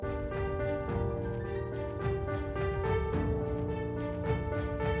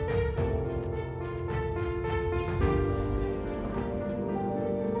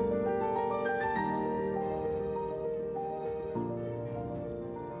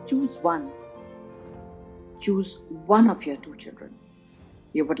Choose one. Choose one of your two children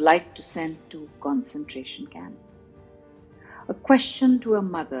you would like to send to concentration camp. A question to a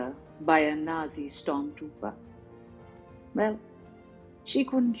mother by a Nazi stormtrooper. Well, she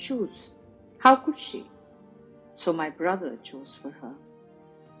couldn't choose. How could she? So my brother chose for her.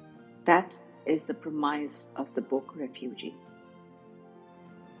 That is the premise of the book Refugee.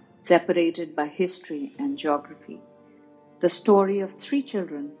 Separated by history and geography, the story of three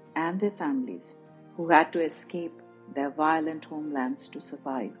children and their families who had to escape their violent homelands to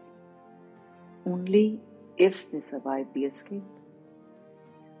survive. Only if they survived the escape.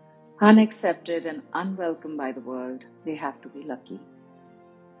 Unaccepted and unwelcome by the world, they have to be lucky.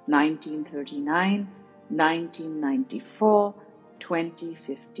 1939, 1994,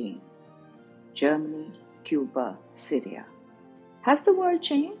 2015. Germany, Cuba, Syria. Has the world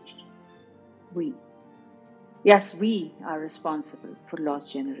changed? We. Yes, we are responsible for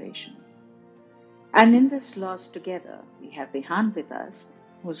lost generations. And in this loss together, we have Vihaann with us,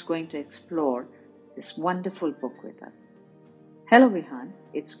 who's going to explore this wonderful book with us. Hello, Vihaann.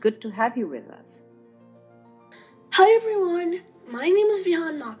 It's good to have you with us. Hi everyone, my name is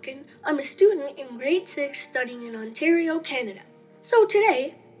Vihaann. I'm a student in grade 6 studying in Ontario, Canada. So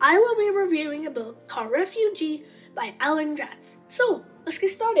today, I will be reviewing a book called Refugee by Gratz. So, let's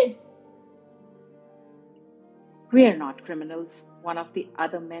get started. We are not criminals, one of the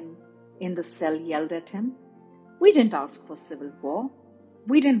other men in the cell yelled at him. We didn't ask for civil war.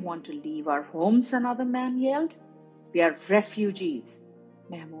 We didn't want to leave our homes, another man yelled. We are refugees,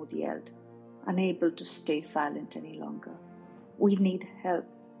 Mahmoud yelled, unable to stay silent any longer. We need help.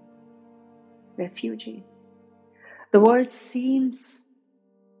 Refugee. The world seems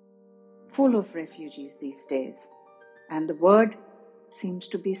full of refugees these days, and the word seems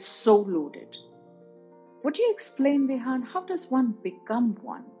to be so loaded. Would you explain, Vihaann, how does one become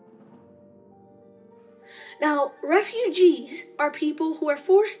one? Now, refugees are people who are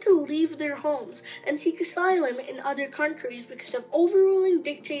forced to leave their homes and seek asylum in other countries because of overruling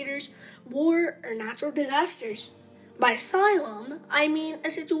dictators, war, or natural disasters. By asylum, I mean a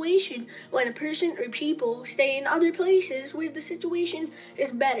situation when a person or people stay in other places where the situation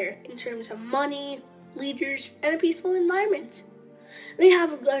is better in terms of money, leaders, and a peaceful environment. They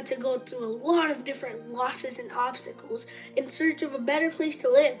have got to go through a lot of different losses and obstacles in search of a better place to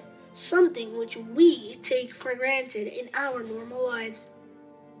live, something which we take for granted in our normal lives.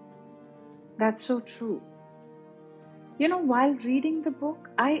 That's so true. While reading the book,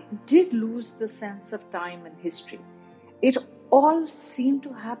 I did lose the sense of time and history. It all seemed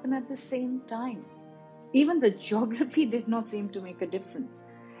to happen at the same time. Even the geography did not seem to make a difference.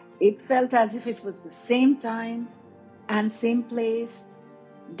 It felt as if it was the same time and same place,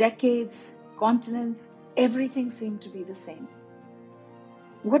 decades, continents, everything seemed to be the same.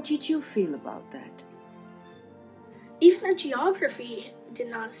 What did you feel about that? Even the geography did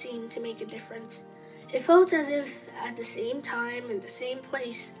not seem to make a difference. It felt as if at the same time in the same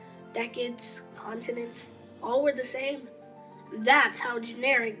place, decades, continents, all were the same. That's how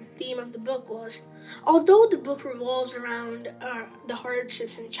generic the theme of the book was. Although the book revolves around the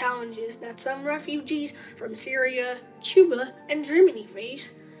hardships and challenges that some refugees from Syria, Cuba, and Germany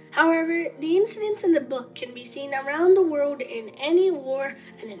face, however, the incidents in the book can be seen around the world in any war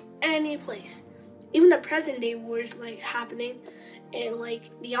and in any place. Even the present-day wars happening, and like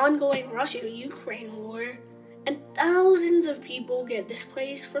the ongoing Russia-Ukraine war, and thousands of people get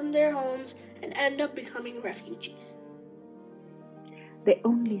displaced from their homes and end up becoming refugees. They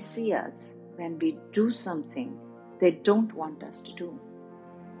only see us when we do something they don't want us to do.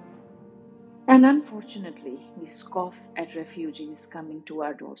 And unfortunately, we scoff at refugees coming to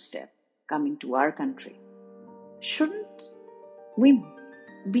our doorstep, coming to our country. Shouldn't we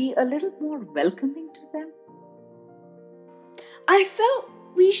be a little more welcoming to them? I felt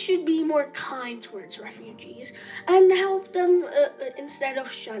we should be more kind towards refugees and help them instead of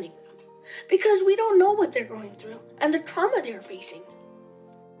shunning them, because we don't know what they're going through and the trauma they're facing.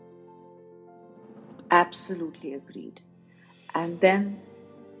 Absolutely agreed. And then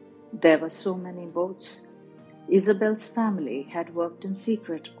there were so many boats. Isabel's family had worked in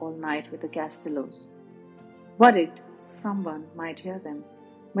secret all night with the Castellos, worried someone might hear them.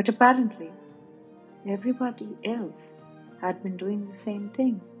 But apparently, everybody else had been doing the same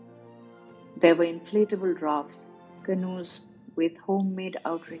thing. There were inflatable rafts, canoes with homemade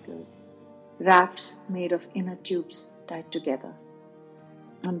outriggers, rafts made of inner tubes tied together.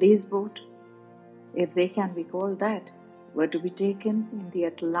 And these boats, if they can be called that, were to be taken in the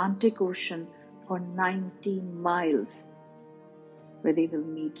Atlantic Ocean for 19 miles, where they will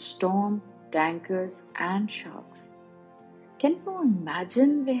meet storm, tankers, and sharks. Can you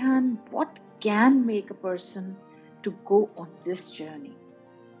imagine, Vihaann, what can make a person to go on this journey?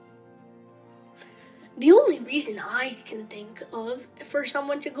 The only reason I can think of for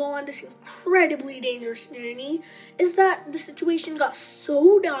someone to go on this incredibly dangerous journey is that the situation got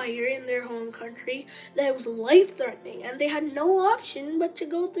so dire in their home country that it was life threatening and they had no option but to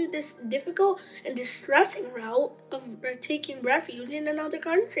go through this difficult and distressing route of taking refuge in another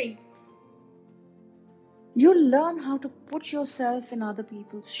country. You'll learn how to put yourself in other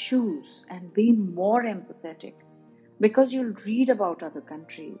people's shoes and be more empathetic because you'll read about other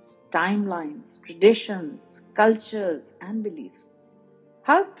countries, timelines, traditions, cultures, and beliefs.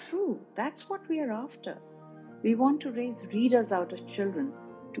 How true! That's what we are after. We want to raise readers out of children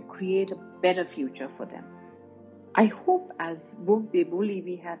to create a better future for them. I hope as Bibuli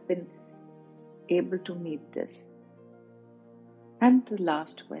we have been able to meet this. And the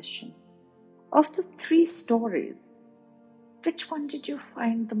last question. Of the three stories, which one did you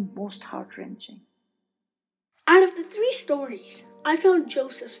find the most heart-wrenching? Out of the three stories, I found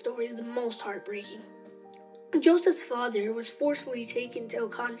Joseph's story the most heartbreaking. Joseph's father was forcefully taken to a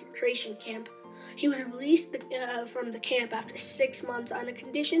concentration camp. He was released from the camp after 6 months on a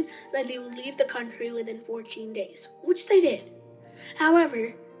condition that they would leave the country within 14 days, which they did.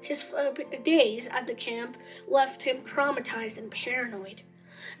 However, his days at the camp left him traumatized and paranoid.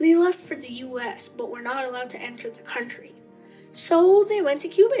 They left for the U.S., but were not allowed to enter the country. So they went to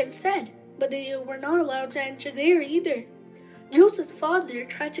Cuba instead, but they were not allowed to enter there either. Joseph's father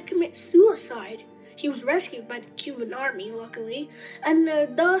tried to commit suicide. He was rescued by the Cuban army, luckily, and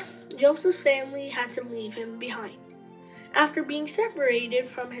thus Joseph's family had to leave him behind. After being separated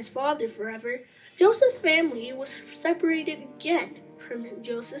from his father forever, Joseph's family was separated again from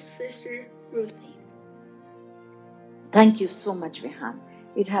Joseph's sister, Ruthie. Thank you so much, Vihaann.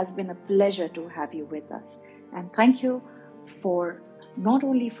 It has been a pleasure to have you with us. And thank you for not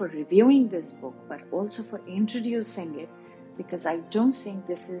only for reviewing this book, but also for introducing it, because I don't think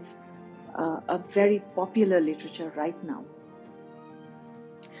this is a very popular literature right now.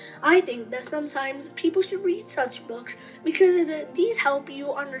 I think that sometimes people should read such books because these help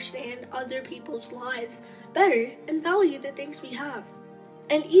you understand other people's lives better and value the things we have.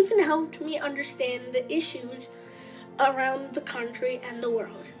 And even helped me understand the issues around the country and the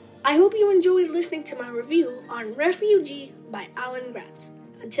world. I hope you enjoyed listening to my review on Refugee by Alan Gratz.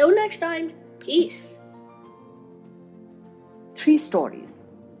 Until next time, peace. 3 stories,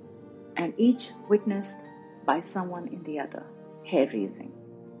 and each witnessed by someone in the other, hair-raising,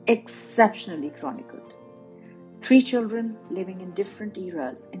 exceptionally chronicled. 3 children living in different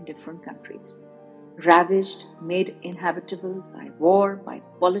eras in different countries, ravaged, made inhabitable by war, by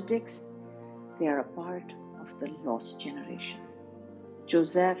politics. They are a part of the lost generation.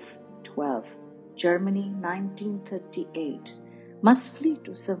 Joseph, 12, Germany, 1938, must flee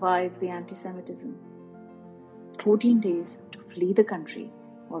to survive the anti-Semitism. 14 days to flee the country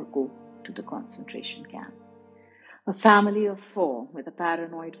or go to the concentration camp. A family of 4 with a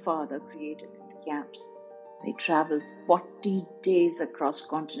paranoid father created in the camps. They traveled 40 days across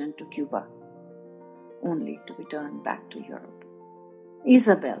continent to Cuba, only to return back to Europe.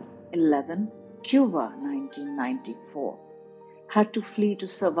 Isabel, 11, Cuba, 1994, had to flee to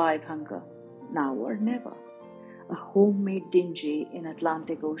survive hunger, now or never. A homemade dinghy in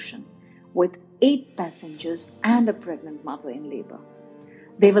Atlantic Ocean with 8 passengers and a pregnant mother in labor.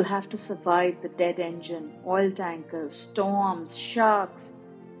 They will have to survive the dead engine, oil tankers, storms, sharks,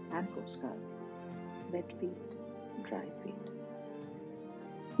 and coastguards. Wet feet, dry feet.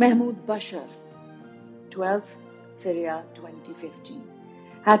 Mahmoud Bashar, 12th, Syria, 2015,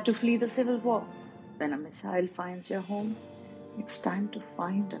 had to flee the civil war. When a missile finds your home, it's time to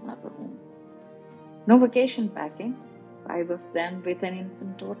find another home. No vacation packing, 5 of them with an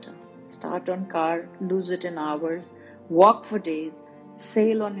infant daughter. Start on car, lose it in hours, walk for days,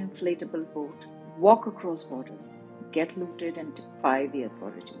 sail on inflatable boat, walk across borders, get looted and defy the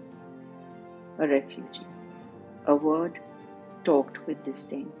authorities. A refugee. A word talked with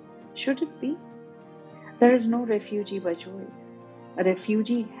disdain. Should it be? There is no refugee by choice. A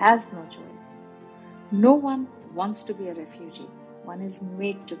refugee has no choice. No one wants to be a refugee. One is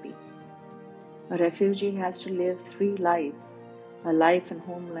made to be. A refugee has to live 3 lives. A life in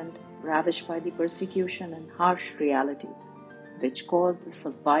homeland ravaged by the persecution and harsh realities, which cause the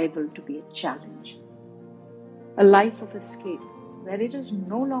survival to be a challenge. A life of escape, where it is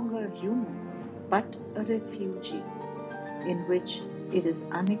no longer a human, but a refugee, in which it is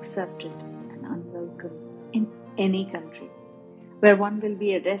unaccepted and unwelcome in any country, where one will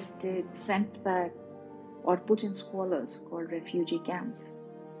be arrested, sent back, or put in squalors called refugee camps.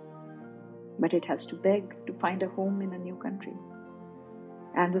 but it has to beg to find a home in a new country.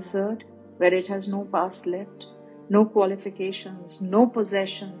 And the third, where it has no past left, no qualifications, no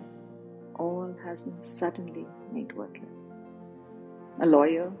possessions, all has been suddenly made worthless. A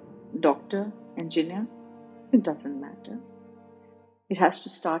lawyer, doctor, engineer, it doesn't matter. It has to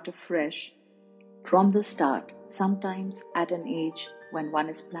start afresh from the start, sometimes at an age when one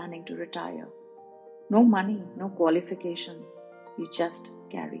is planning to retire. No money, no qualifications, you just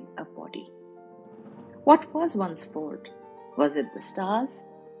carry a body. What was one sport? Was it the stars?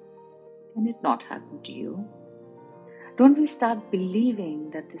 Can it not happen to you? Don't we start believing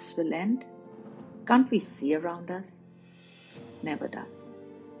that this will end? Can't we see around us? Never does.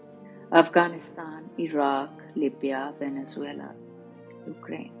 Afghanistan, Iraq, Libya, Venezuela,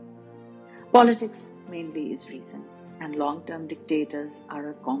 Ukraine. Politics mainly is reason, and long-term dictators are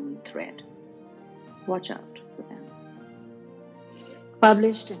a common thread. Watch out for them.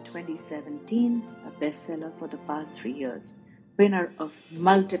 Published in 2017, a bestseller for the past 3 years, winner of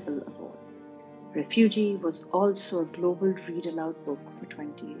multiple awards. Refugee was also a global read-aloud book for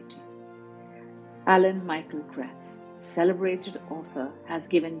 2018. Alan Michael Gratz, celebrated author, has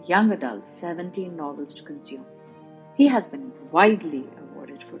given young adults 17 novels to consume. He has been widely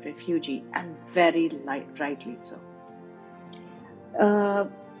awarded for Refugee, and very rightly so.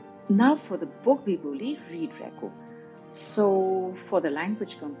 Now for the book we believe, read Reco. So for the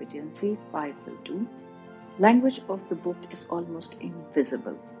language competency, 5 will do. Language of the book is almost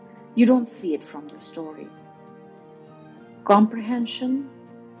invisible. You don't see it from the story. Comprehension,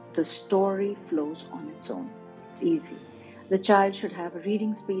 the story flows on its own. It's easy. The child should have a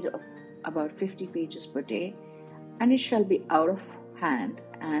reading speed of about 50 pages per day, and it shall be out of hand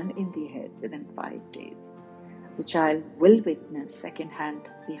and in the head within 5 days. The child will witness secondhand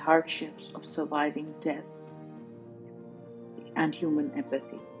the hardships of surviving death and human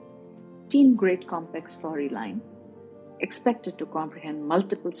empathy. Great complex storyline, expected to comprehend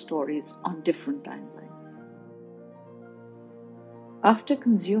multiple stories on different timelines. After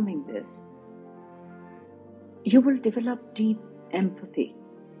consuming this, you will develop deep empathy.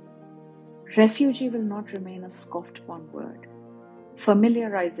 Refugee will not remain a scoffed upon word.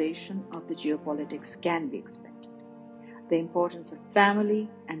 Familiarization of the geopolitics can be expected. The importance of family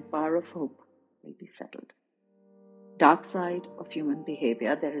and power of hope will be settled. Dark side of human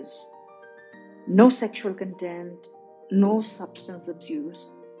behavior, there is no sexual content, no substance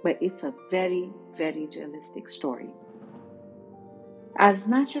abuse, but it's a very, very realistic story. As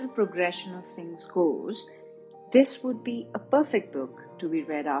natural progression of things goes, this would be a perfect book to be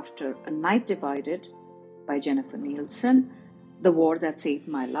read after A Night Divided by Jennifer Nielsen, The War That Saved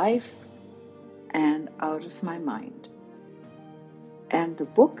My Life, and Out of My Mind. And the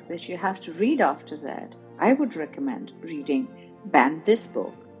book that you have to read after that, I would recommend reading Ban This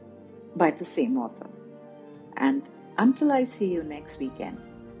Book by the same author. And until I see you next weekend,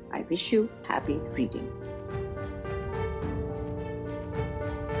 I wish you happy reading.